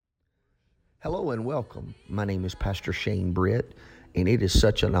Hello and welcome. My name is Pastor Shane Britt, and it is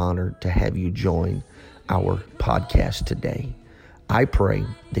such an honor to have you join our podcast today. I pray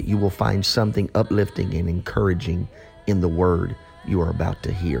that you will find something uplifting and encouraging in the word you are about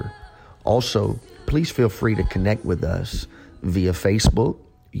to hear. Also, please feel free to connect with us via Facebook,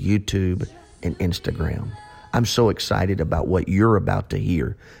 YouTube, and Instagram. I'm so excited about what you're about to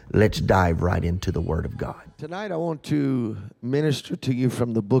hear. Let's dive right into the Word of God. Tonight I want to minister to you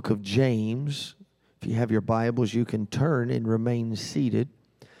from the book of James. If you have your Bibles, you can turn and remain seated.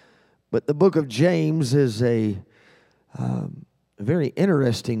 But the book of James is a very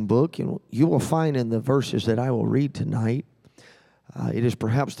interesting book. You will find in the verses that I will read tonight, it is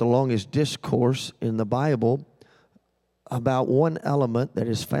perhaps the longest discourse in the Bible about one element that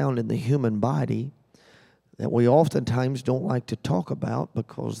is found in the human body that we oftentimes don't like to talk about,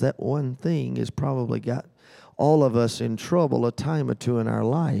 because that one thing has probably got all of us in trouble a time or two in our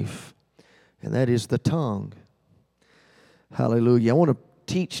life, and that is the tongue. Hallelujah. I want to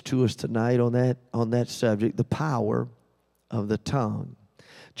teach to us tonight on that subject, the power of the tongue.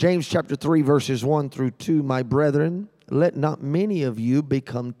 James chapter 3, verses 1 through 2, my brethren, let not many of you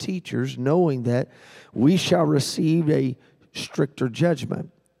become teachers, knowing that we shall receive a stricter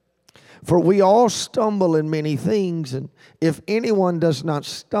judgment. For we all stumble in many things, and if anyone does not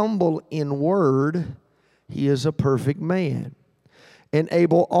stumble in word, he is a perfect man, and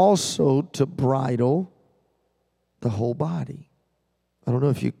able also to bridle the whole body. I don't know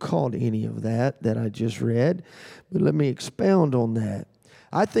if you caught any of that I just read, but let me expound on that.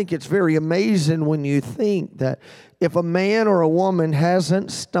 I think it's very amazing when you think that if a man or a woman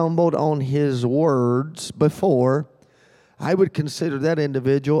hasn't stumbled on his words before, I would consider that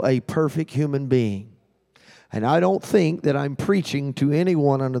individual a perfect human being. And I don't think that I'm preaching to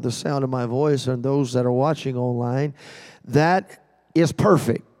anyone under the sound of my voice and those that are watching online that is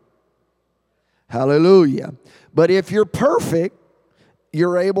perfect. Hallelujah. But if you're perfect,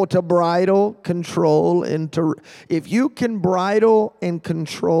 you're able to bridle, control, and if you can bridle and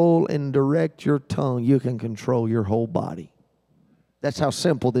control and direct your tongue, you can control your whole body. That's how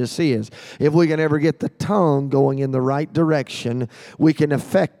simple this is. If we can ever get the tongue going in the right direction, we can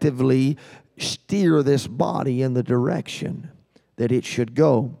effectively steer this body in the direction that it should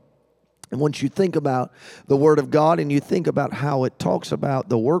go. And once you think about the Word of God and you think about how it talks about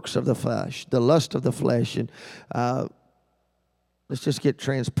the works of the flesh, the lust of the flesh, and let's just get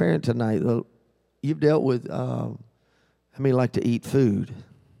transparent tonight. You've dealt with, how many like to eat food?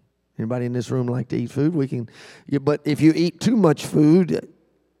 Anybody in this room like to eat food? But if you eat too much food,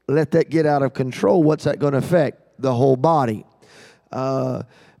 let that get out of control. What's that going to affect? The whole body.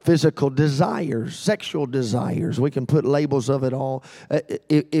 Physical desires, sexual desires. We can put labels of it all.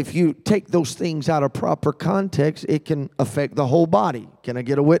 If you take those things out of proper context, it can affect the whole body. Can I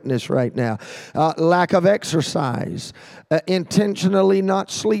get a witness right now? Lack of exercise. Intentionally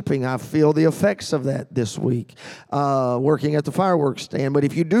not sleeping. I feel the effects of that this week. Working at the fireworks stand. But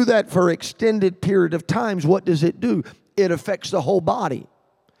if you do that for extended period of times, what does it do? It affects the whole body.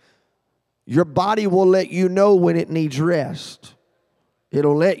 Your body will let you know when it needs rest.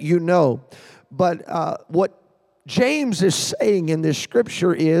 It'll let you know. But what James is saying in this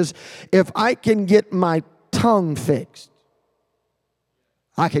scripture is, if I can get my tongue fixed,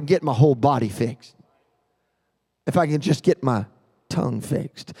 I can get my whole body fixed. If I can just get my tongue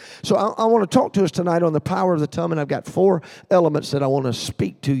fixed. So I want to talk to us tonight on the power of the tongue, and I've got 4 elements that I want to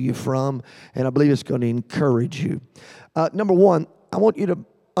speak to you from, and I believe it's going to encourage you. Number 1, I want you to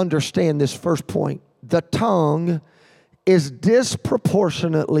understand this first point. The tongue is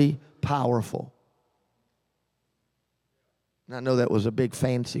disproportionately powerful. And I know that was a big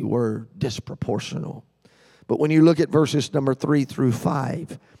fancy word, disproportional. But when you look at verses number 3 through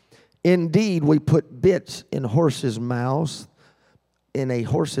 5, indeed we put bits in a horse's mouth,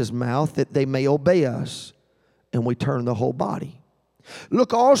 that they may obey us, and we turn the whole body.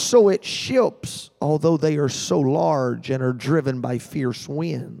 Look also at ships, although they are so large and are driven by fierce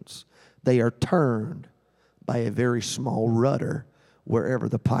winds, they are turned by a very small rudder wherever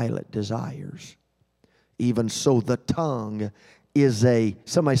the pilot desires. Even so, the tongue is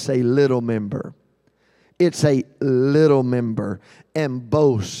somebody say little member. It's a little member and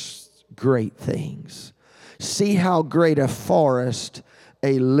boasts great things. See how great a forest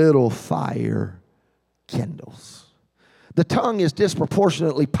a little fire kindles. The tongue is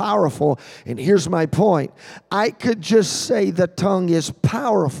disproportionately powerful, and here's my point. I could just say the tongue is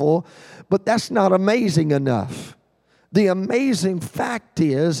powerful, but that's not amazing enough. The amazing fact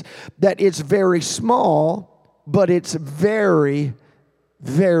is that it's very small, but it's very,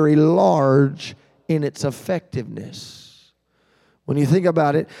 very large in its effectiveness. When you think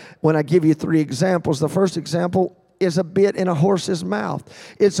about it, when I give you 3 examples, the first example is a bit in a horse's mouth.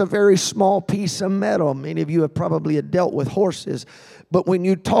 It's a very small piece of metal. Many of you have probably dealt with horses. But when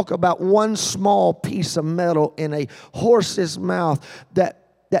you talk about one small piece of metal in a horse's mouth, that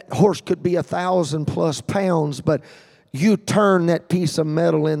horse could be 1,000+ pounds, but you turn that piece of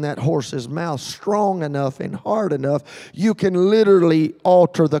metal in that horse's mouth strong enough and hard enough, you can literally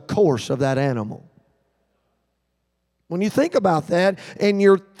alter the course of that animal. When you think about that and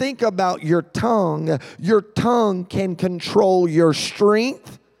you think about your tongue can control your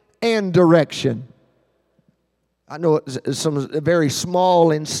strength and direction. I know some very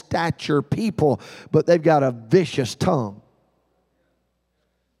small in stature people, but they've got a vicious tongue.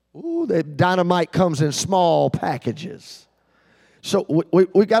 Ooh, the dynamite comes in small packages. So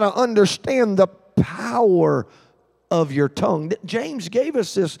we got to understand the power of your tongue. James gave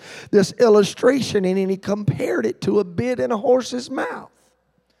us this illustration, and he compared it to a bit in a horse's mouth.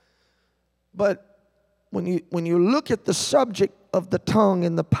 But when you look at the subject of the tongue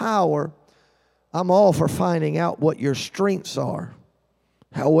and the power, I'm all for finding out what your strengths are.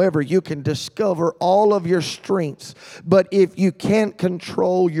 However, you can discover all of your strengths, but if you can't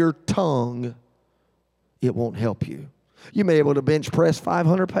control your tongue, it won't help you. You may be able to bench press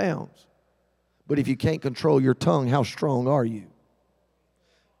 500 pounds, but if you can't control your tongue, how strong are you?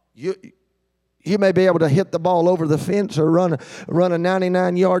 You may be able to hit the ball over the fence or run a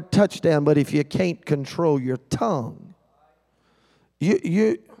 99-yard touchdown, but if you can't control your tongue, do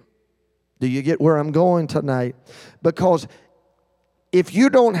you get where I'm going tonight? Because if you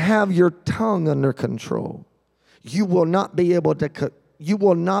don't have your tongue under control, you will not be able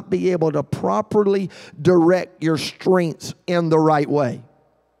to properly direct your strengths in the right way.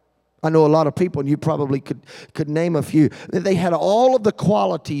 I know a lot of people, and you probably could name a few. They had all of the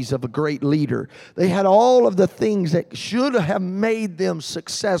qualities of a great leader. They had all of the things that should have made them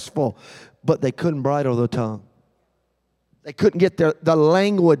successful, but they couldn't bridle the tongue. They couldn't get the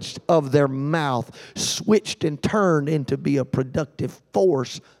language of their mouth switched and turned into be a productive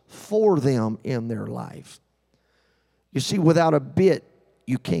force for them in their life. You see, without a bit,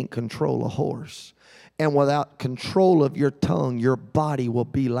 you can't control a horse. And without control of your tongue, your body will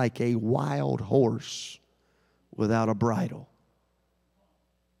be like a wild horse without a bridle.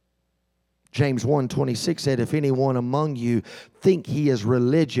 James 1:26 said, if anyone among you think he is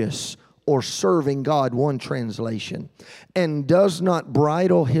religious or serving God, one translation, and does not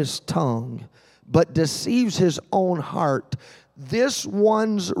bridle his tongue, but deceives his own heart, this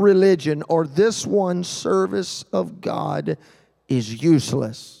one's religion or this one's service of God is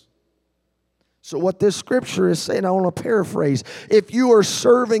useless. So what this scripture is saying, I want to paraphrase. If you are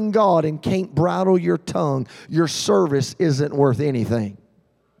serving God and can't bridle your tongue, your service isn't worth anything.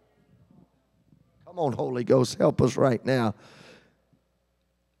 Come on, Holy Ghost, help us right now.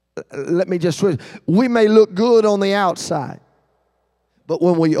 Let me just switch. We may look good on the outside, but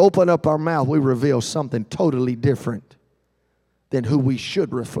when we open up our mouth, we reveal something totally different than who we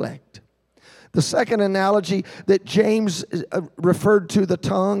should reflect. The second analogy that James referred to the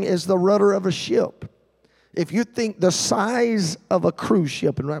tongue is the rudder of a ship. If you think the size of a cruise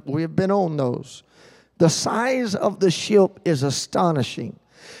ship, and we have been on those, the size of the ship is astonishing.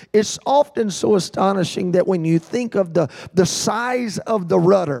 It's often so astonishing that when you think of the size of the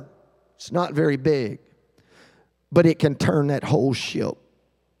rudder, it's not very big, but it can turn that whole ship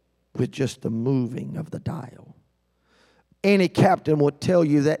with just the moving of the dial. Any captain would tell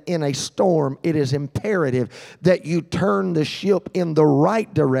you that in a storm, it is imperative that you turn the ship in the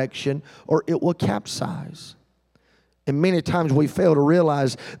right direction or it will capsize. And many times we fail to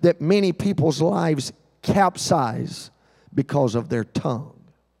realize that many people's lives capsize because of their tongue.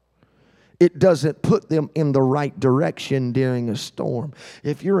 It doesn't put them in the right direction during a storm.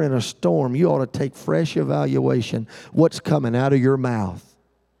 If you're in a storm, you ought to take fresh evaluation. What's coming out of your mouth?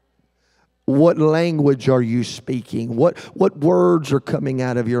 What language are you speaking? What words are coming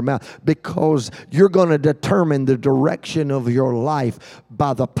out of your mouth? Because you're going to determine the direction of your life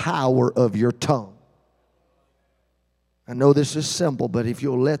by the power of your tongue. I know this is simple, but if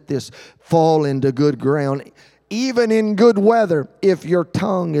you'll let this fall into good ground, even in good weather, if your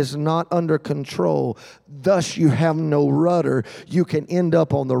tongue is not under control, thus you have no rudder, you can end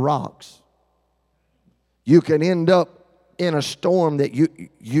up on the rocks. You can end up in a storm that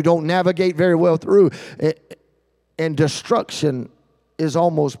you don't navigate very well through. And destruction is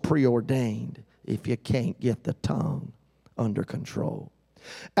almost preordained if you can't get the tongue under control.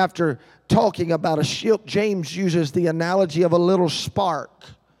 After talking about a ship, James uses the analogy of a little spark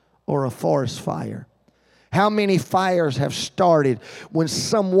or a forest fire. How many fires have started when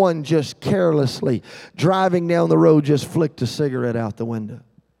someone just carelessly driving down the road just flicked a cigarette out the window?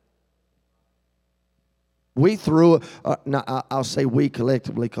 We threw, I'll say we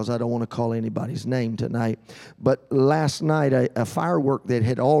collectively because I don't want to call anybody's name tonight. But last night, a firework that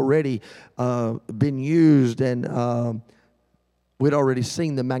had already been used and we'd already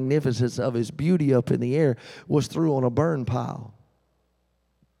seen the magnificence of its beauty up in the air was threw on a burn pile.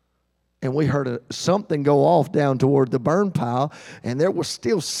 And we heard something go off down toward the burn pile, and there was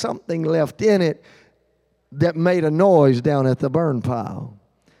still something left in it that made a noise down at the burn pile.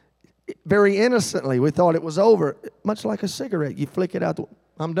 Very innocently, we thought it was over. Much like a cigarette, you flick it out.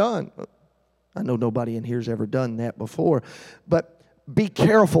 I'm done. I know nobody in here's ever done that before. But be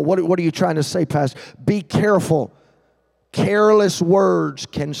careful. What are you trying to say, Pastor? Be careful. Careless words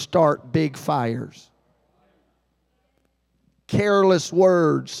can start big fires. Careless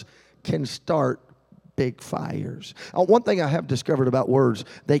words can start big fires. One thing I have discovered about words,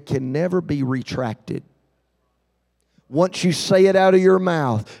 they can never be retracted. Once you say it out of your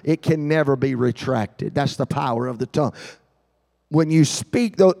mouth, it can never be retracted. That's the power of the tongue. When you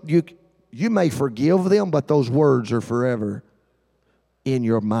speak, though, you may forgive them, but those words are forever in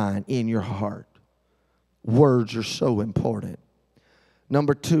your mind, in your heart. Words are so important.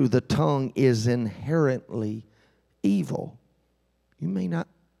 Number 2, the tongue is inherently evil. You may not,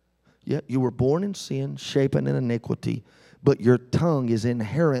 you were born in sin, shapen in iniquity, but your tongue is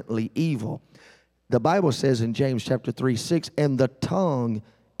inherently evil. The Bible says in James chapter 3:6, and the tongue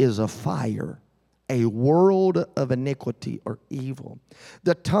is a fire, a world of iniquity or evil.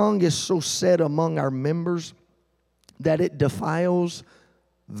 The tongue is so set among our members that it defiles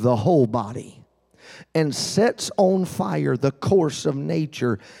the whole body and sets on fire the course of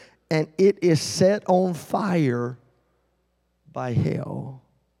nature, and it is set on fire by hell.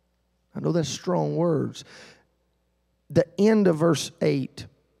 I know that's strong words. The end of verse 8,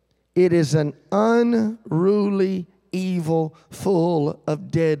 it is an unruly evil full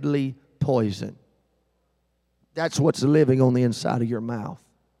of deadly poison. That's what's living on the inside of your mouth.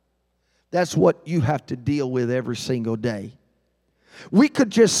 That's what you have to deal with every single day. We could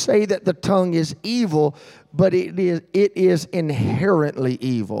just say that the tongue is evil, but it is inherently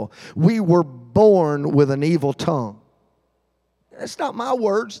evil. We were born with an evil tongue. That's not my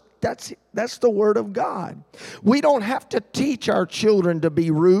words. That's the word of God. We don't have to teach our children to be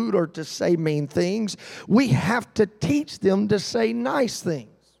rude or to say mean things. We have to teach them to say nice things.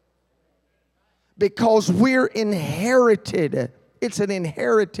 Because we're inherited. It's an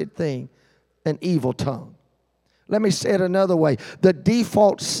inherited thing, an evil tongue. Let me say it another way. The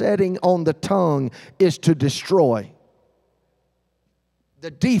default setting on the tongue is to destroy. The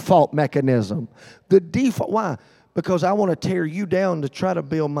default mechanism. Why? Because I want to tear you down to try to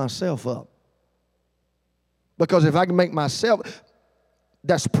build myself up. Because if I can make myself,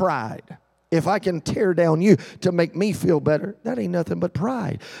 that's pride. If I can tear down you to make me feel better, that ain't nothing but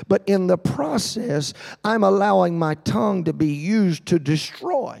pride. But in the process, I'm allowing my tongue to be used to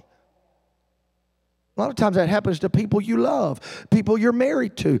destroy. A lot of times that happens to people you love, people you're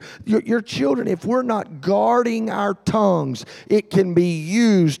married to, your children. If we're not guarding our tongues, it can be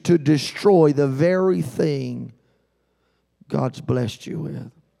used to destroy the very thing God's blessed you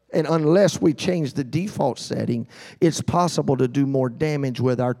with. And unless we change the default setting, it's possible to do more damage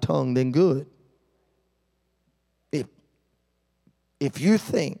with our tongue than good. If you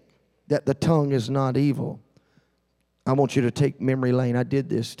think that the tongue is not evil, I want you to take memory lane. I did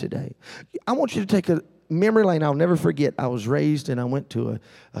this today. I want you to take a memory lane. I'll never forget. I was raised and I went to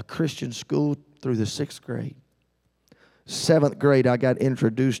a Christian school through the 6th grade. 7th grade, I got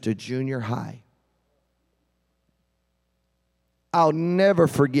introduced to junior high. I'll never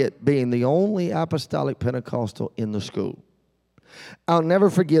forget being the only apostolic Pentecostal in the school. I'll never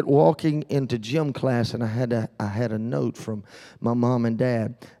forget walking into gym class, and I had a note from my mom and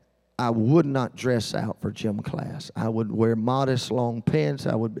dad. I would not dress out for gym class. I would wear modest long pants.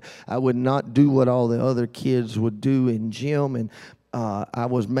 I would not do what all the other kids would do in gym, and I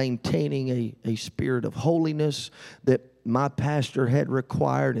was maintaining a spirit of holiness that my pastor had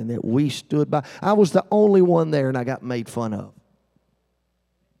required and that we stood by. I was the only one there, and I got made fun of.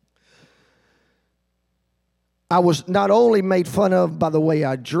 I was not only made fun of by the way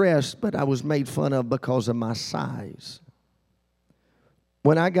I dressed, but I was made fun of because of my size.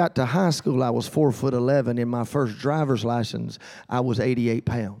 When I got to high school, I was 4'11". In my first driver's license, I was 88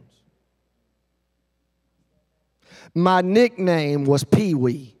 pounds. My nickname was Pee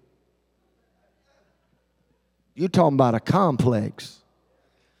Wee. You're talking about a complex.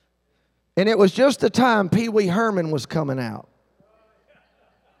 And it was just the time Pee Wee Herman was coming out.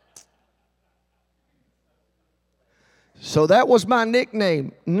 So that was my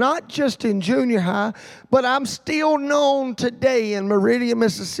nickname, not just in junior high, but I'm still known today in Meridian,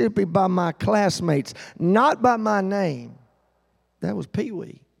 Mississippi by my classmates, not by my name. That was Pee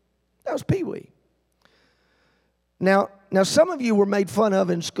Wee. That was Pee Wee. Now, some of you were made fun of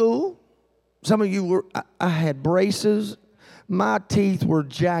in school. Some of you were, I had braces. My teeth were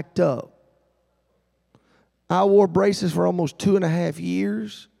jacked up. I wore braces for almost 2.5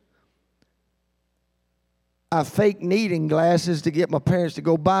 years. I faked needing glasses to get my parents to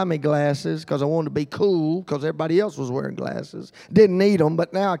go buy me glasses because I wanted to be cool because everybody else was wearing glasses. Didn't need them,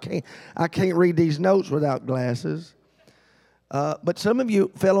 but now I can't read these notes without glasses. But some of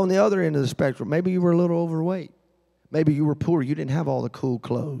you fell on the other end of the spectrum. Maybe you were a little overweight. Maybe you were poor. You didn't have all the cool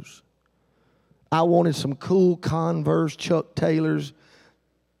clothes. I wanted some cool Converse, Chuck Taylors.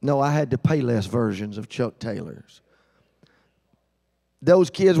 No, I had to pay less versions of Chuck Taylors.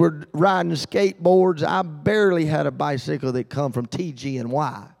 Those kids were riding skateboards. I barely had a bicycle that come from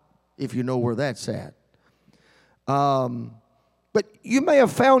TG&Y, if you know where that's at. But you may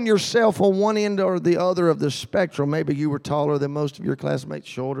have found yourself on one end or the other of the spectrum. Maybe you were taller than most of your classmates,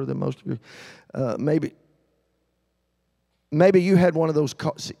 shorter than most of your, maybe you had one of those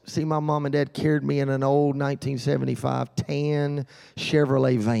cars. See, my mom and dad carried me in an old 1975 tan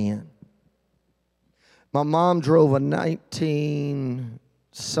Chevrolet van. My mom drove a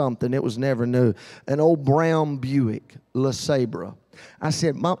 19-something, it was never new, an old brown Buick LeSabre. I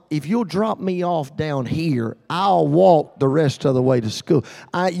said, Mom, if you'll drop me off down here, I'll walk the rest of the way to school.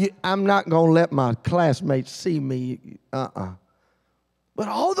 I'm not going to let my classmates see me. But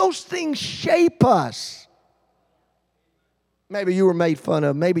all those things shape us. Maybe you were made fun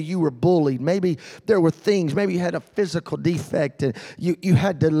of. Maybe you were bullied. Maybe there were things. Maybe you had a physical defect and you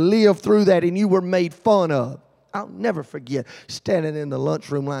had to live through that and you were made fun of. I'll never forget standing in the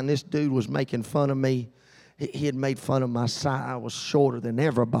lunchroom line. This dude was making fun of me. He had made fun of my size. I was shorter than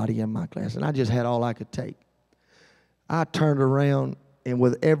everybody in my class, and I just had all I could take. I turned around, and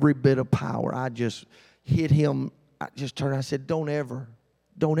with every bit of power, I just hit him. I just turned. I said, don't ever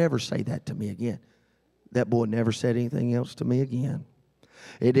say that to me again. That boy never said anything else to me again.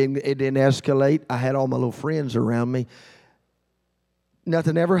 It didn't escalate. I had all my little friends around me.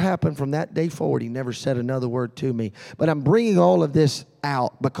 Nothing ever happened from that day forward. He never said another word to me. But I'm bringing all of this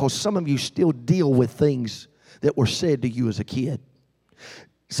out because some of you still deal with things that were said to you as a kid.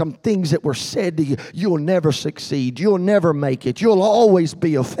 Some things that were said to you. You'll never succeed. You'll never make it. You'll always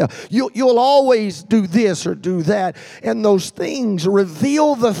be a failure. You'll always do this or do that. And those things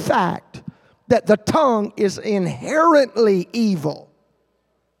reveal the fact that the tongue is inherently evil.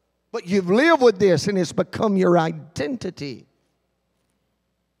 But you've lived with this and it's become your identity.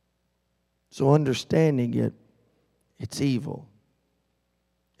 So understanding it, it's evil.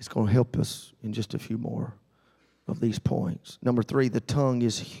 It's going to help us in just a few more of these points. Number 3, the tongue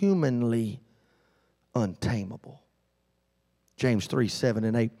is humanly untamable. James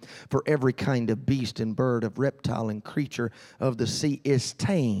 3:7-8. For every kind of beast and bird, of reptile and creature of the sea is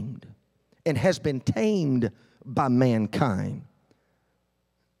tamed and has been tamed by mankind.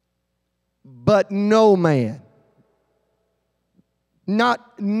 But no man,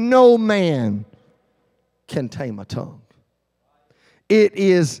 no man can tame a tongue. It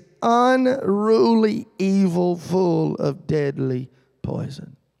is unruly evil, full of deadly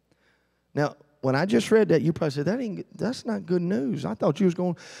poison. Now, when I just read that, you probably said, that's not good news. I thought you was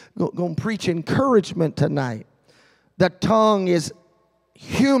going to preach encouragement tonight. The tongue is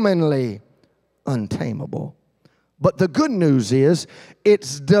humanly untamable. But the good news is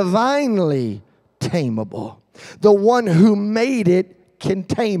it's divinely tameable. The one who made it can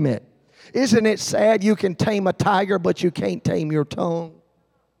tame it. Isn't it sad you can tame a tiger, but you can't tame your tongue?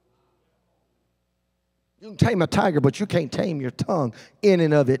 You can tame a tiger, but you can't tame your tongue in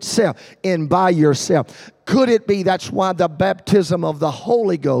and of itself and by yourself. Could it be that's why the baptism of the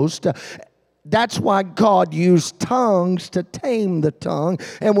Holy Ghost, that's why God used tongues to tame the tongue.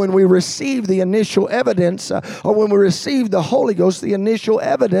 And when we receive the initial evidence, or when we receive the Holy Ghost, the initial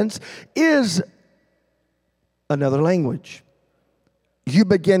evidence is another language. You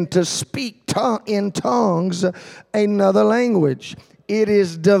begin to speak in tongues another language. It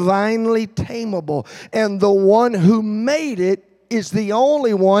is divinely tameable. And the one who made it is the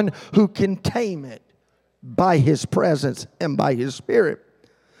only one who can tame it by His presence and by His Spirit.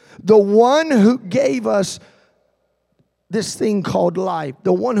 The one who gave us this thing called life,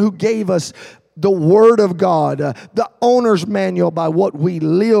 the one who gave us the Word of God, the owner's manual by what we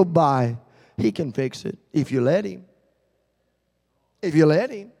live by, He can fix it if you let Him. If you let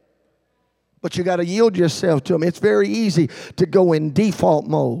Him. But you got to yield yourself to Him. It's very easy to go in default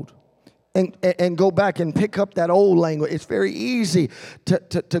mode. and go back and pick up that old language. It's very easy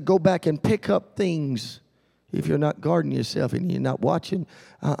to go back and pick up things if you're not guarding yourself and you're not watching.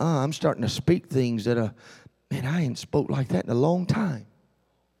 I'm starting to speak things that man, I ain't spoke like that in a long time.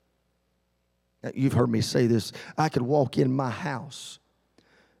 Now, you've heard me say this. I could walk in my house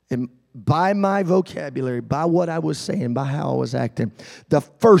and by my vocabulary, by what I was saying, by how I was acting, the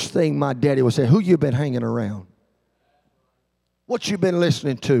first thing my daddy would say, who you been hanging around? What you been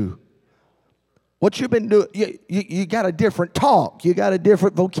listening to? What you been doing? You got a different talk. You got a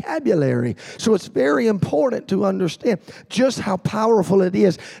different vocabulary. So it's very important to understand just how powerful it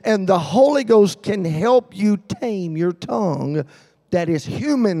is. And the Holy Ghost can help you tame your tongue that is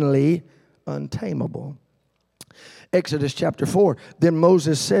humanly untamable. Exodus chapter 4. Then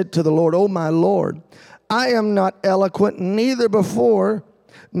Moses said to the Lord, O my Lord, I am not eloquent, neither before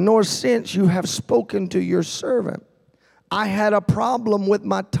nor since you have spoken to your servant. I had a problem with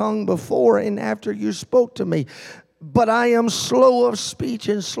my tongue before and after you spoke to me, but I am slow of speech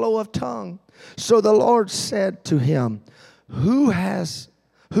and slow of tongue. So the Lord said to him, Who has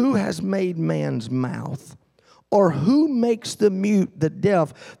made man's mouth? Or who makes the mute, the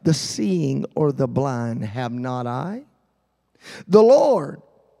deaf, the seeing, or the blind? Have not I? The Lord.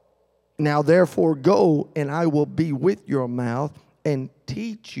 Now therefore go, and I will be with your mouth, and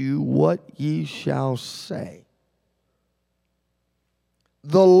teach you what ye shall say.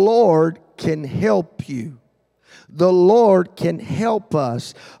 The Lord can help you. The Lord can help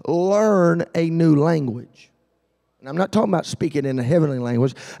us learn a new language. And I'm not talking about speaking in a heavenly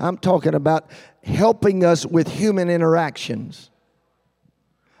language. I'm talking about helping us with human interactions.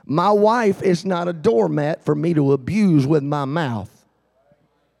 My wife is not a doormat for me to abuse with my mouth.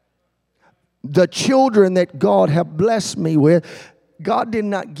 The children that God have blessed me with, God did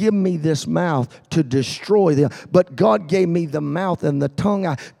not give me this mouth to destroy them, but God gave me the mouth and the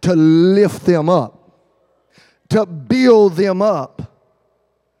tongue to lift them up, to build them up.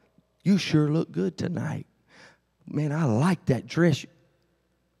 You sure look good tonight. Man, I like that dress.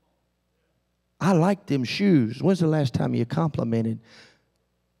 I like them shoes. When's the last time you complimented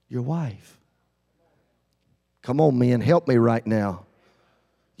your wife? Come on, men, help me right now.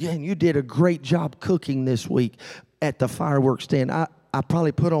 Yeah, and you did a great job cooking this week at the fireworks stand. I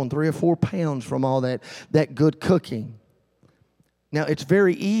probably put on 3 or 4 pounds from all that good cooking. Now, it's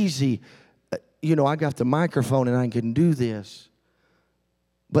very easy. I got the microphone and I can do this.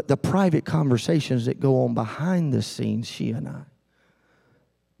 But the private conversations that go on behind the scenes, she and I.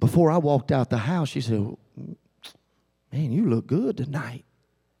 Before I walked out the house, she said, man, you look good tonight.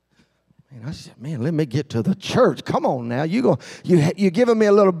 And I said, man, let me get to the church. Come on now. You're giving me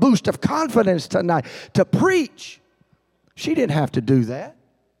a little boost of confidence tonight to preach. She didn't have to do that.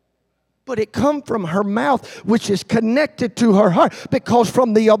 But it come from her mouth, which is connected to her heart. Because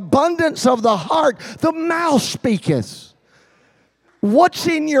from the abundance of the heart, the mouth speaketh. What's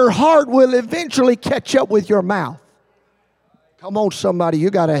in your heart will eventually catch up with your mouth. Come on, somebody,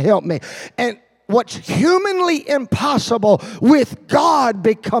 you got to help me. And what's humanly impossible with God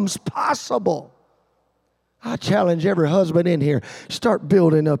becomes possible. I challenge every husband in here, start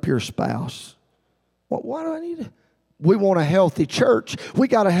building up your spouse. Well, why do I need to? We want a healthy church. We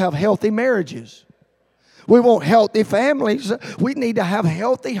got to have healthy marriages. We want healthy families. We need to have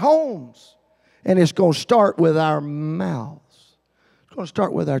healthy homes. And it's going to start with our mouths. It's going to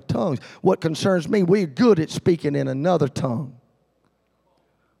start with our tongues. What concerns me, we're good at speaking in another tongue.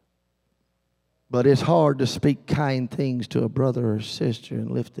 But it's hard to speak kind things to a brother or sister and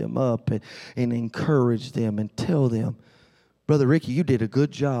lift them up and encourage them and tell them, Brother Ricky, you did a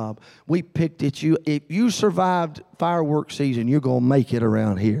good job. We picked at you. If you survived fireworks season, you're going to make it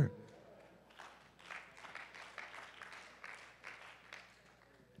around here.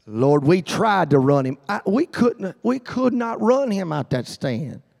 Lord, we tried to run him. We could not run him out that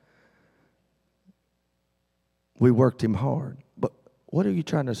stand. We worked him hard. But what are you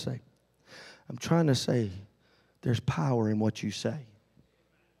trying to say? I'm trying to say there's power in what you say.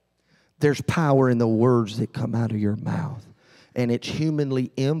 There's power in the words that come out of your mouth. And it's humanly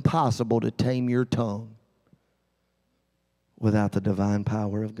impossible to tame your tongue without the divine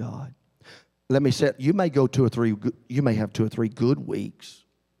power of God. Let me say, you may have 2 or 3 good weeks,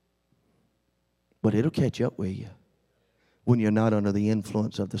 but it'll catch up with you when you're not under the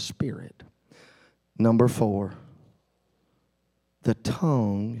influence of the Spirit. Number 4, the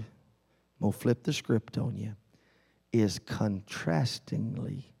tongue, we'll flip the script on you, is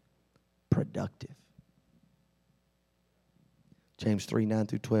contrastingly productive. James 3, 9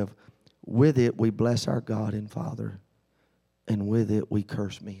 through 12. With it we bless our God and Father, and with it we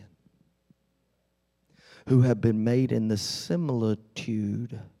curse men, who have been made in the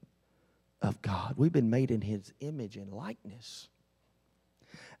similitude of God. We've been made in His image and likeness.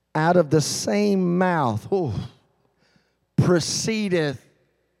 Out of the same mouth proceedeth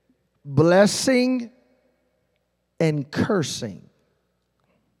blessing and cursing.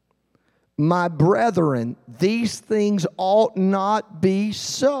 My brethren, these things ought not be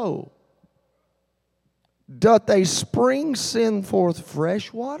so. Doth a spring send forth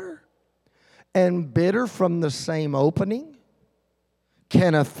fresh water, and bitter from the same opening?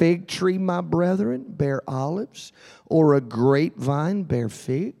 Can a fig tree, my brethren, bear olives, or a grapevine bear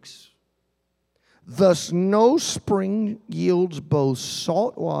figs? Thus no spring yields both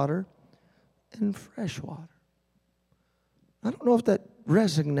salt water and fresh water. I don't know if that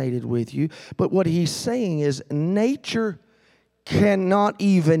resonated with you, but what he's saying is nature cannot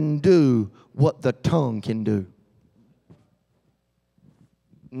even do what the tongue can do.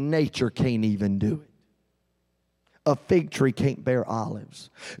 Nature can't even do it. A fig tree can't bear olives.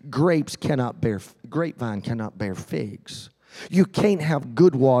 Grapevine cannot bear figs. You can't have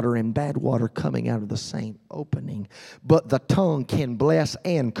good water and bad water coming out of the same opening, but the tongue can bless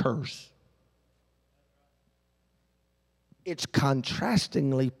and curse. It's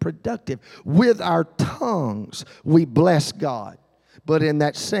contrastingly productive. With our tongues, we bless God. But in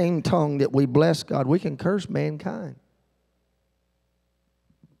that same tongue that we bless God, we can curse mankind.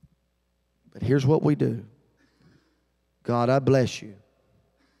 But here's what we do. God, I bless you.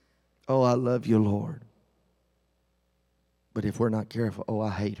 Oh, I love you, Lord. But if we're not careful, oh, I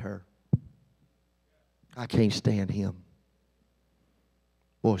hate her. I can't stand him.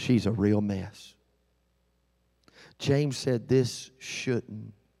 Well, she's a real mess. James said this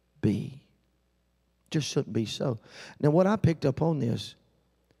shouldn't be. Just shouldn't be so. Now, what I picked up on this,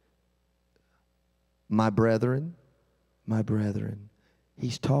 my brethren,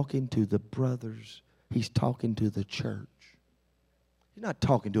 he's talking to the brothers. He's talking to the church. He's not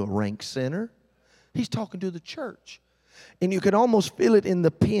talking to a rank center. He's talking to the church. And you could almost feel it in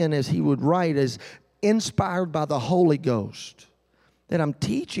the pen as he would write, as inspired by the Holy Ghost. That I'm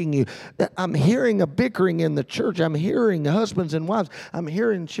teaching you, that I'm hearing a bickering in the church. I'm hearing husbands and wives. I'm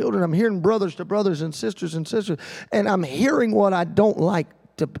hearing children. I'm hearing brothers to brothers and sisters. And I'm hearing what I don't like.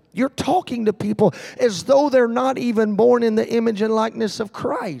 You're talking to people as though they're not even born in the image and likeness of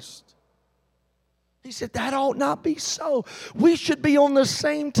Christ. He said that ought not be so. We should be on the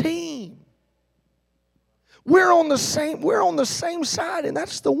same team. We're on the same side, and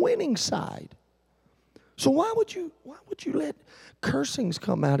that's the winning side. So why would you let cursings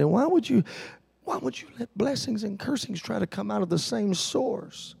come out, and why would you let blessings and cursings try to come out of the same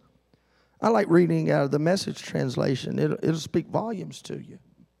source? I like reading out of the Message translation. It'll speak volumes to you.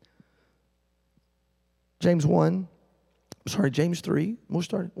 James 3. We'll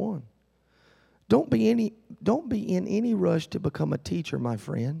start at 1. Don't be in any rush to become a teacher, my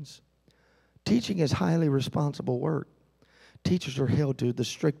friends. Teaching is highly responsible work. Teachers are held to the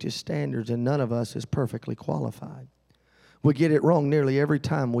strictest standards, and none of us is perfectly qualified. We get it wrong nearly every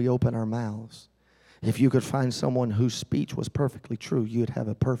time we open our mouths. If you could find someone whose speech was perfectly true, you'd have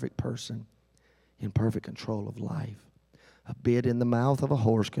a perfect person in perfect control of life. A bit in the mouth of a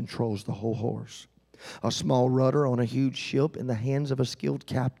horse controls the whole horse. A small rudder on a huge ship in the hands of a skilled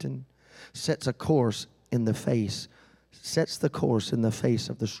captain sets the course in the face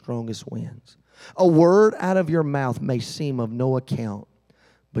of the strongest winds. A word out of your mouth may seem of no account,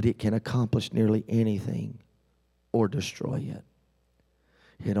 but it can accomplish nearly anything or destroy it.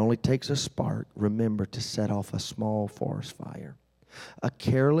 It only takes a spark, remember, to set off a small forest fire. A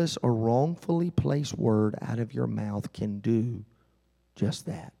careless or wrongfully placed word out of your mouth can do just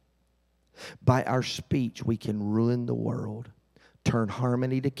that. By our speech, we can ruin the world, turn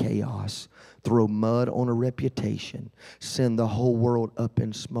harmony to chaos, throw mud on a reputation, send the whole world up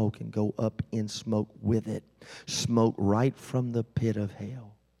in smoke and go up in smoke with it. Smoke right from the pit of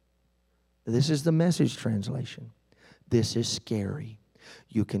hell. This is the Message translation. This is scary.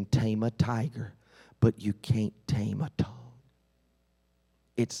 You can tame a tiger, but you can't tame a tongue.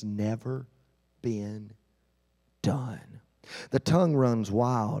 It's never been done. The tongue runs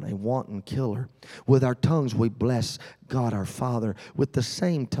wild, a wanton killer. With our tongues we bless God our Father. With the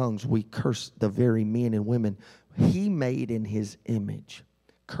same tongues we curse the very men and women He made in His image.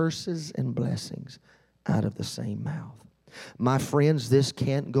 Curses and blessings out of the same mouth. My friends, this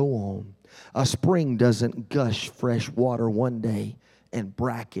can't go on. A spring doesn't gush fresh water one day and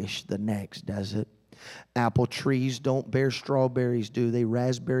brackish the next, does it? Apple trees don't bear strawberries, do they?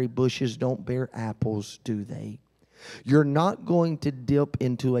 Raspberry bushes don't bear apples, do they? You're not going to dip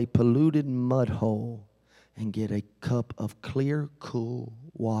into a polluted mud hole and get a cup of clear, cool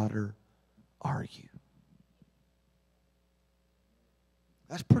water, are you?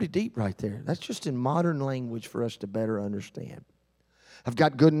 That's pretty deep right there. That's just in modern language for us to better understand. I've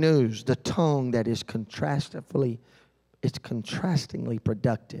got good news. The tongue that is contrastingly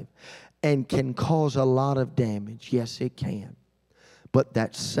productive and can cause a lot of damage. Yes, it can. But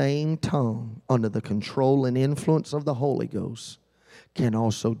that same tongue, under the control and influence of the Holy Ghost, can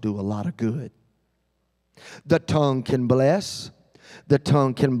also do a lot of good. The tongue can bless. The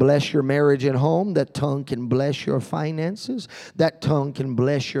tongue can bless your marriage and home. That tongue can bless your finances. That tongue can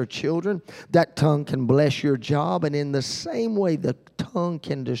bless your children. That tongue can bless your job. And in the same way the tongue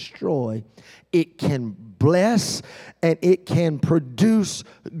can destroy, it can bless and it can produce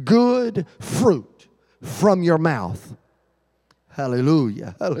good fruit from your mouth.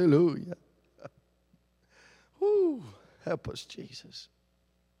 Hallelujah, hallelujah. Woo, help us, Jesus.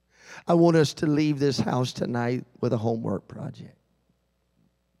 I want us to leave this house tonight with a homework project.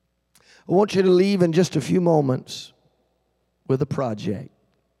 I want you to leave in just a few moments with a project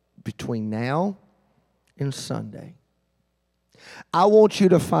between now and Sunday. I want you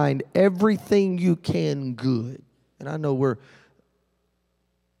to find everything you can good. And I know we're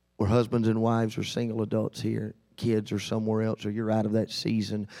husbands and wives or single adults here. Kids or somewhere else, or you're out of that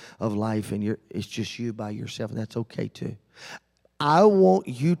season of life and it's just you by yourself, and that's okay too. I want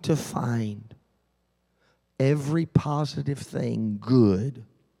you to find every positive thing good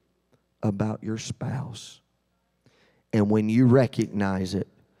about your spouse. And when you recognize it,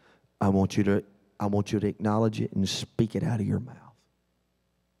 I want you to acknowledge it and speak it out of your mouth.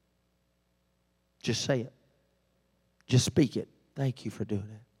 Just say it. Just speak it. Thank you for doing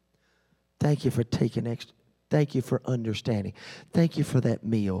it. Thank you for taking extra. Thank you for understanding. Thank you for that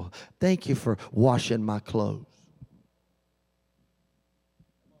meal. Thank you for washing my clothes.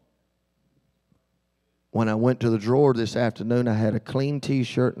 When I went to the drawer this afternoon, I had a clean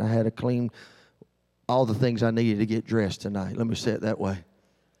T-shirt and I had all the things I needed to get dressed tonight. Let me say it that way.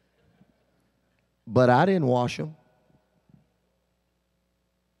 But I didn't wash them.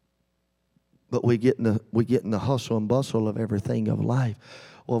 But we get in the hustle and bustle of everything of life.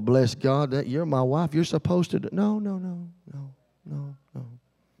 Well, bless God that you're my wife. You're supposed to do. No.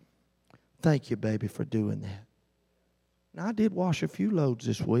 Thank you, baby, for doing that. Now, I did wash a few loads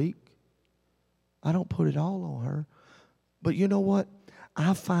this week. I don't put it all on her. But you know what?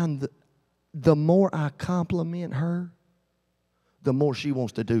 I find that the more I compliment her, the more she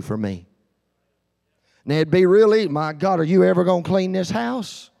wants to do for me. Now, it'd be really, my God, are you ever going to clean this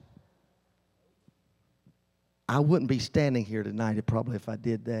house? I wouldn't be standing here tonight probably if I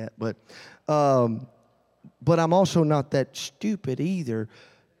did that. But I'm also not that stupid either.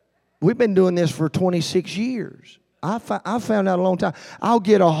 We've been doing this for 26 years. I found out a long time. I'll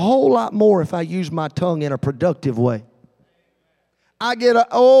get a whole lot more if I use my tongue in a productive way. I'll get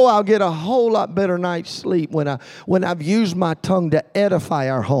a whole lot better night's sleep when I've used my tongue to edify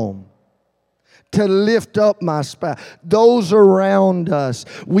our home, to lift up my spouse, those around us.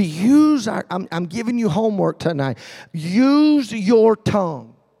 We use I'm giving you homework tonight. Use your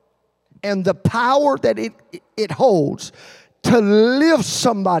tongue and the power that it holds to lift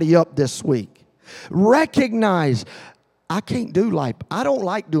somebody up this week. Recognize, I don't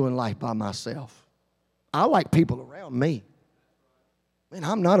like doing life by myself. I like people around me. Man,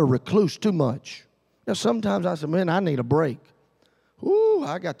 I'm not a recluse too much. Now, sometimes I say, man, I need a break. Ooh,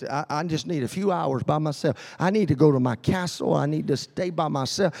 I just need a few hours by myself. I need to go to my castle. I need to stay by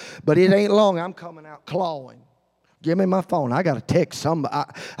myself. But it ain't long. I'm coming out clawing. Give me my phone. I got to text somebody.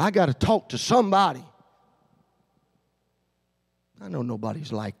 I got to talk to somebody. I know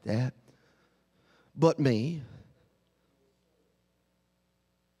nobody's like that but me.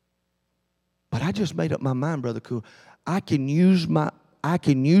 But I just made up my mind, Brother Cool. I can use my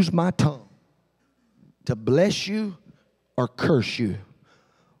tongue to bless you or curse you.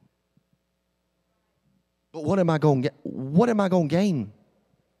 But what am I going to gain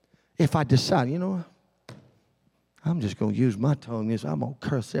if I decide, you know, I'm just going to use my tongue. I'm going to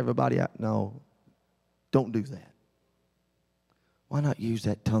curse everybody out. No, don't do that. Why not use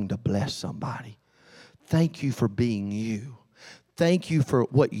that tongue to bless somebody? Thank you for being you. Thank you for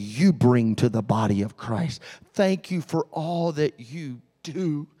what you bring to the body of Christ. Thank you for all that you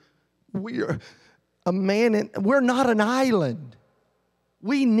do. We're not an island.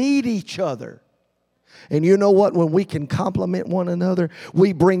 We need each other. And you know what? When we can compliment one another,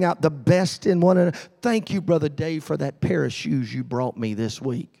 we bring out the best in one another. Thank you, Brother Dave, for that pair of shoes you brought me this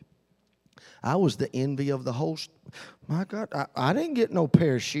week. I was the envy of the whole. My God, I didn't get no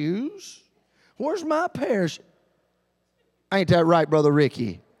pair of shoes. Where's my pair of shoes? Ain't that right, Brother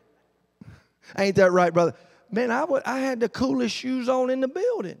Ricky? Ain't that right, brother? Man, I had the coolest shoes on in the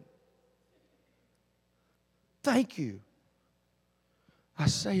building. Thank you. I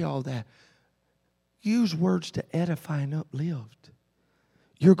say all that. Use words to edify and uplift.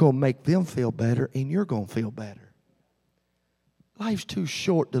 You're going to make them feel better, and you're going to feel better. Life's too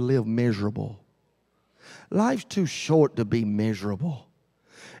short to live miserable. Life's too short to be miserable.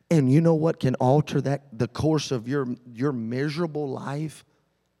 And you know what can alter the course of your miserable life?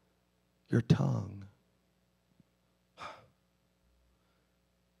 Your tongue.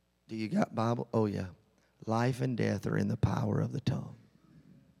 Do you got Bible? Oh, yeah. Life and death are in the power of the tongue.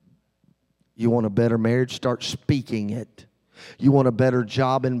 You want a better marriage? Start speaking it. You want a better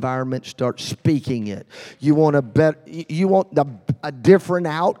job environment? Start speaking it. You want a different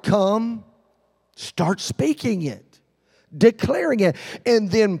outcome? Start speaking it. Declaring it. And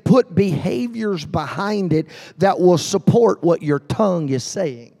then put behaviors behind it that will support what your tongue is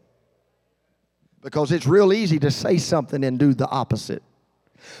saying. Because it's real easy to say something and do the opposite.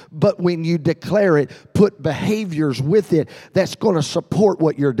 But when you declare it, put behaviors with it that's going to support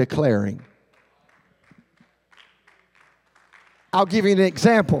what you're declaring. I'll give you an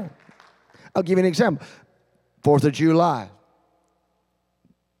example. 4th of July.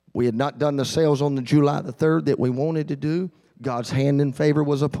 We had not done the sales on the July the 3rd that we wanted to do. God's hand and favor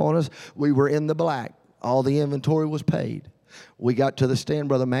was upon us. We were in the black. All the inventory was paid. We got to the stand,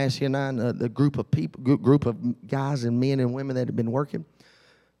 Brother Massey and I, and the group of guys and men and women that had been working.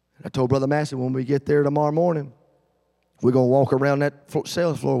 I told Brother Massey, when we get there tomorrow morning, we're going to walk around that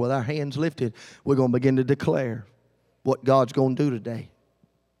sales floor with our hands lifted. We're going to begin to declare what God's going to do today.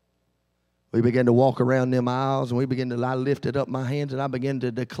 We began to walk around them aisles, and I lifted up my hands, and I began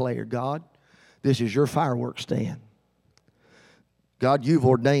to declare, God, this is your fireworks stand. God, you've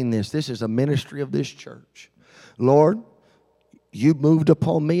ordained this. This is a ministry of this church. Lord, you moved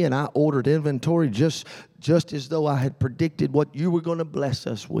upon me, and I ordered inventory just as though I had predicted what you were going to bless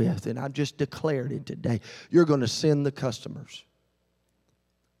us with. And I just declared it today. You're going to send the customers.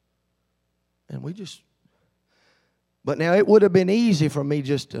 And but now it would have been easy for me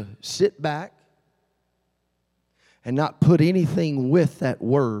just to sit back and not put anything with that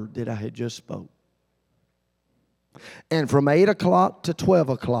word that I had just spoke. And from 8 o'clock to 12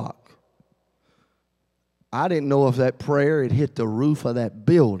 o'clock, I didn't know if that prayer had hit the roof of that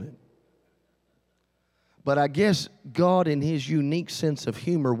building. But I guess God, in His unique sense of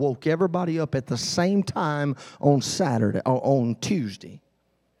humor, woke everybody up at the same time on Saturday or on Tuesday.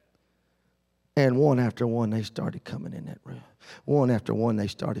 And one after one, they started coming in that room. One after one, they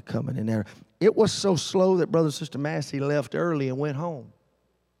started coming in there. It was so slow that Brother and Sister Massey left early and went home.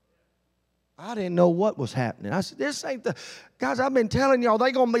 I didn't know what was happening. I said, this ain't the... Guys, I've been telling y'all,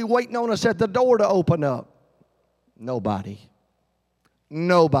 they're going to be waiting on us at the door to open up. Nobody. And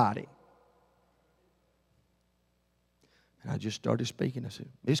I just started speaking. I said,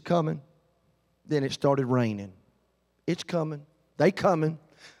 it's coming. Then it started raining. It's coming. They coming.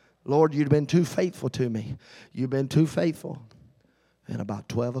 Lord, you've been too faithful to me. You've been too faithful. And about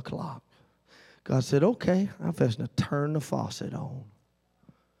 12 o'clock, God said, okay, I'm just going to turn the faucet on.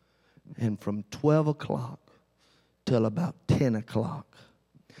 And from 12 o'clock till about 10 o'clock,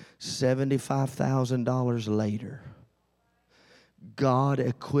 $75,000 later, God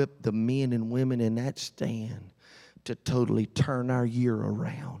equipped the men and women in that stand to totally turn our year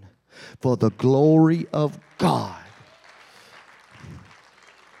around for the glory of God.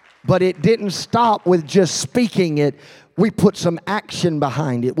 But it didn't stop with just speaking it. We put some action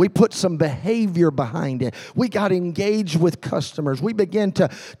behind it. We put some behavior behind it. We got engaged with customers. We began to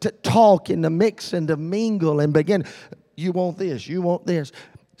talk and to mix and to mingle and begin, you want this, you want this.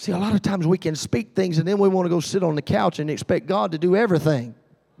 See, a lot of times we can speak things and then we want to go sit on the couch and expect God to do everything.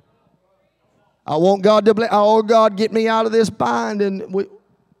 I want God to bless. Oh, God, get me out of this bind. And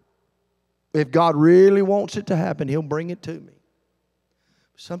if God really wants it to happen, He'll bring it to me.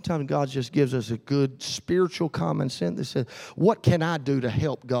 Sometimes God just gives us a good spiritual common sense that says, what can I do to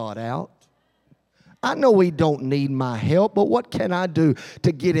help God out? I know He don't need my help, but what can I do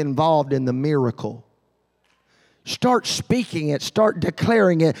to get involved in the miracle? Start speaking it, start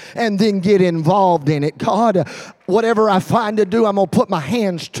declaring it, and then get involved in it. God, whatever I find to do, I'm going to put my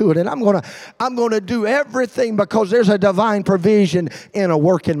hands to it, and I'm going to do everything because there's a divine provision in a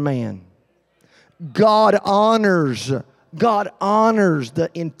working man. God honors the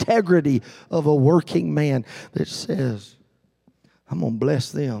integrity of a working man that says, I'm going to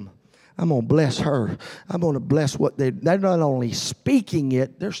bless them. I'm going to bless her. I'm going to bless what they're not only speaking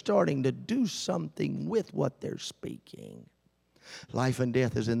it, they're starting to do something with what they're speaking. Life and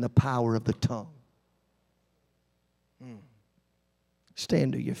death is in the power of the tongue.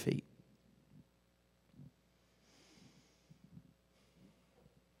 Stand to your feet.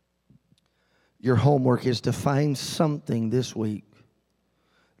 Your homework is to find something this week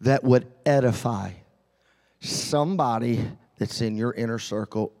that would edify somebody that's in your inner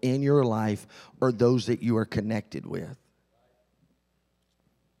circle, in your life, or those that you are connected with.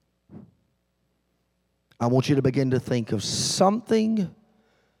 I want you to begin to think of something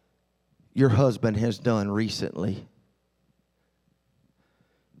your husband has done recently.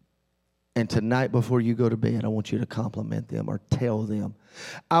 And tonight before you go to bed, I want you to compliment them or tell them.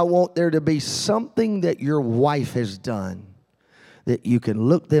 I want there to be something that your wife has done that you can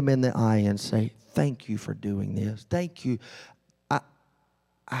look them in the eye and say, thank you for doing this. Thank you.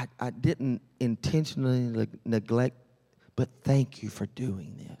 I didn't intentionally neglect, but thank you for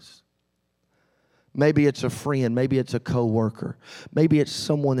doing this. Maybe it's a friend. Maybe it's a coworker. Maybe it's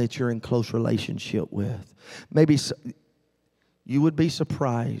someone that you're in close relationship with. Maybe you would be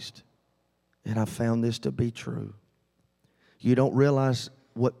surprised, and I found this to be true. You don't realize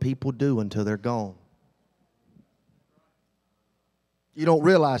what people do until they're gone. You don't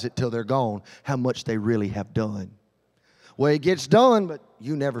realize it till they're gone, how much they really have done. Well, it gets done, but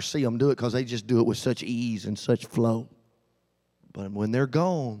you never see them do it because they just do it with such ease and such flow. But when they're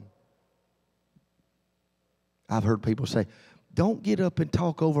gone, I've heard people say, don't get up and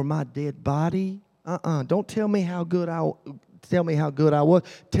talk over my dead body. Don't tell me how good I was.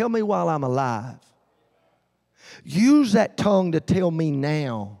 Tell me while I'm alive. Use that tongue to tell me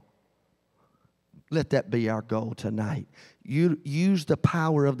now. Let that be our goal tonight. You use the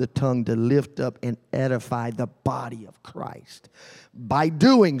power of the tongue to lift up and edify the body of Christ. By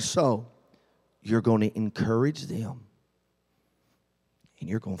doing so, you're going to encourage them. And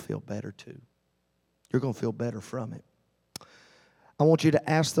you're going to feel better too. You're going to feel better from it. I want you to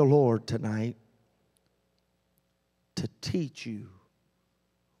ask the Lord tonight to teach you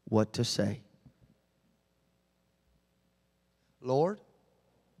what to say. Lord,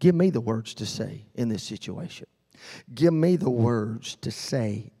 give me the words to say in this situation. Give me the words to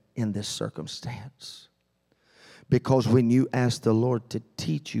say in this circumstance. Because when you ask the Lord to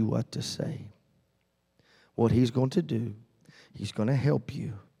teach you what to say, what He's going to do, He's going to help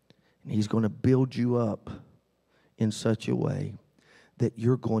you. And He's going to build you up in such a way that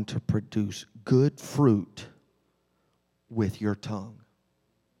you're going to produce good fruit with your tongue.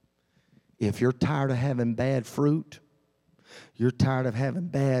 If you're tired of having bad fruit, you're tired of having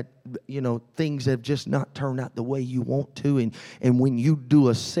bad, things that have just not turned out the way you want to. And when you do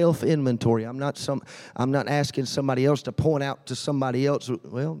a self-inventory, I'm not asking somebody else to point out to somebody else,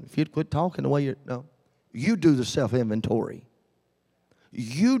 well, if you'd quit talking the way you do the self-inventory.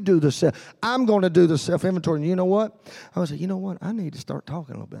 You do the self. I'm going to do the self-inventory. And you know what? I was like, I need to start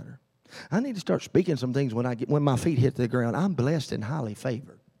talking a little better. I need to start speaking some things when my feet hit the ground. I'm blessed and highly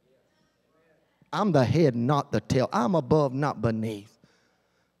favored. I'm the head, not the tail. I'm above, not beneath.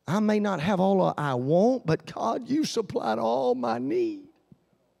 I may not have all I want, but God, you supplied all my need.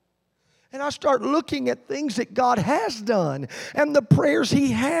 And I start looking at things that God has done and the prayers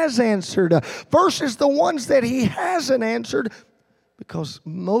He has answered versus the ones that He hasn't answered. Because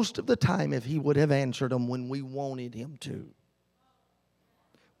most of the time, if He would have answered them when we wanted Him to,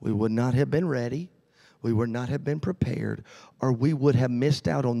 we would not have been ready, we would not have been prepared, or we would have missed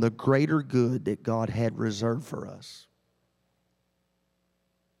out on the greater good that God had reserved for us.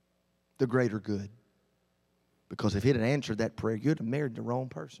 The greater good. Because if He'd have answered that prayer, you'd have married the wrong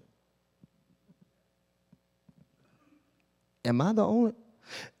person. Am I the only?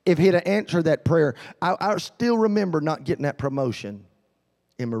 If He'd have answered that prayer, I still remember not getting that promotion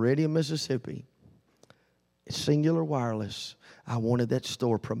in Meridian, Mississippi. Singular Wireless. I wanted that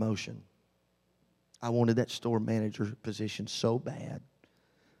store promotion. I wanted that store manager position so bad.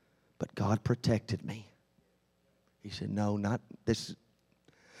 But God protected me. He said, no, not this.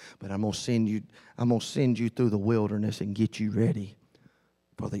 But I'm going to send you through the wilderness and get you ready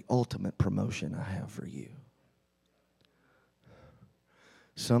for the ultimate promotion I have for you.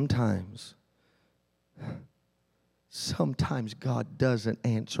 Sometimes God doesn't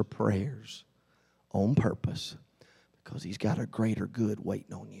answer prayers on purpose because He's got a greater good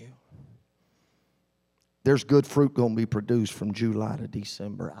waiting on you. There's good fruit going to be produced from July to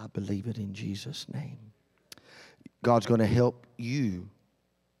December. I believe it in Jesus' name. God's going to help you.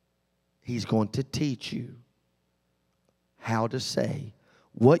 He's going to teach you how to say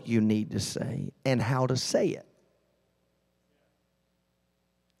what you need to say and how to say it.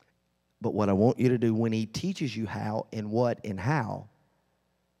 But what I want you to do when He teaches you how and what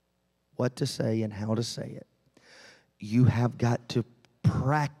to say and how to say it, you have got to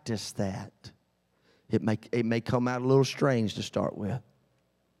practice that. It may come out a little strange to start with. It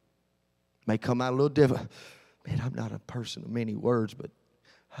may come out a little different. Man, I'm not a person of many words, but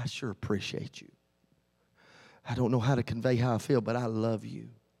I sure appreciate you. I don't know how to convey how I feel, but I love you.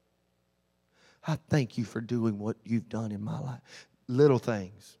 I thank you for doing what you've done in my life. Little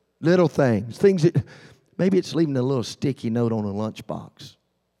things. Little things. Things that maybe it's leaving a little sticky note on a lunchbox.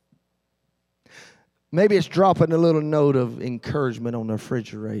 Maybe it's dropping a little note of encouragement on the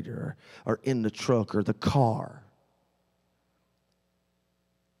refrigerator or in the truck or the car.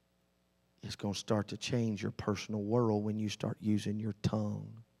 It's going to start to change your personal world when you start using your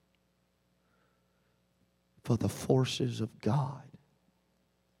tongue for the forces of God.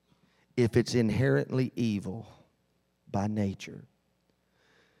 If it's inherently evil by nature,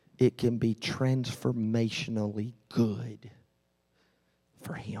 it can be transformationally good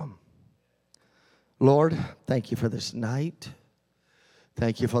for Him. Lord, thank you for this night.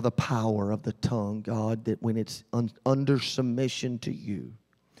 Thank you for the power of the tongue, God, that when it's under submission to you,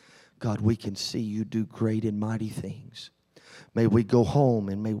 God, we can see you do great and mighty things. May we go home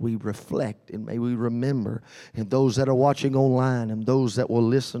and may we reflect and may we remember. And those that are watching online and those that will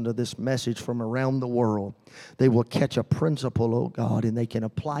listen to this message from around the world, they will catch a principle, oh God, and they can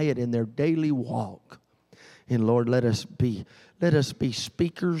apply it in their daily walk. And Lord, let us be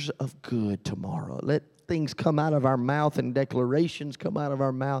speakers of good tomorrow. Let things come out of our mouth and declarations come out of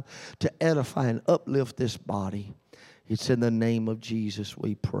our mouth to edify and uplift this body. It's in the name of Jesus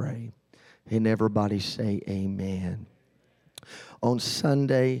we pray. And everybody say amen. On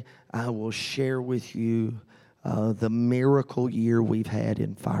Sunday, I will share with you the miracle year we've had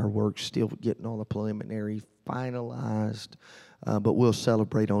in fireworks. Still getting all the preliminary finalized. But we'll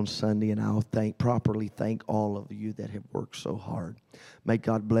celebrate on Sunday, and I'll properly thank all of you that have worked so hard. May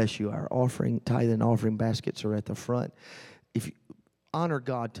God bless you. Our tithe and offering baskets are at the front. If you honor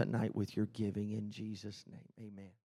God tonight with your giving in Jesus' name, amen.